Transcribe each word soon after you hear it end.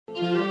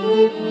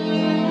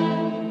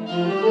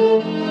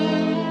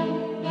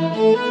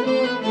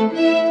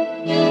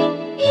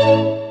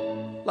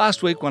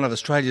Last week, one of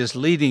Australia's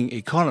leading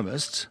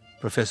economists,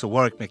 Professor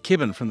Warwick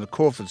McKibbin from the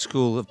Crawford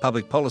School of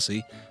Public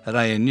Policy at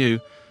ANU,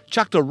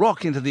 chucked a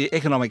rock into the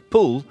economic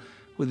pool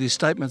with his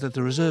statement that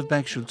the Reserve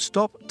Bank should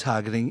stop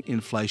targeting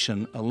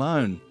inflation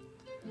alone.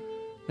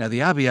 Now,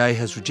 the RBA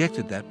has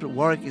rejected that, but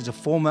Warwick is a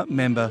former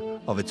member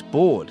of its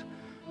board,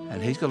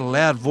 and he's got a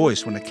loud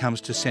voice when it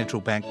comes to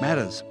central bank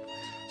matters.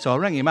 So I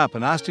rang him up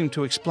and asked him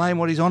to explain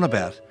what he's on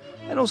about,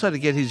 and also to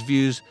get his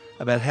views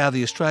about how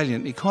the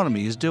Australian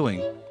economy is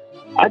doing.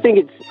 I think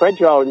it's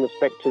fragile in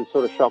respect to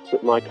sort of shocks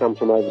that might come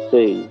from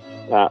overseas.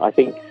 I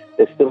think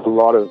there's still a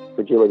lot of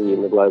fragility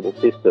in the global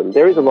system.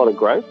 There is a lot of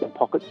growth in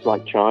pockets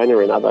like China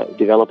and other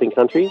developing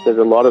countries. There's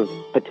a lot of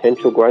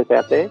potential growth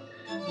out there.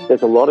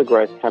 There's a lot of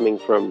growth coming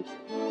from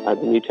the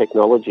new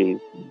technologies.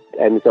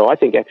 And so I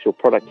think actual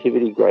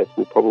productivity growth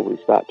will probably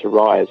start to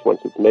rise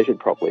once it's measured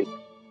properly.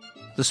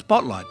 The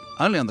Spotlight,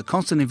 only on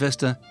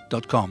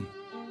theconstantinvestor.com.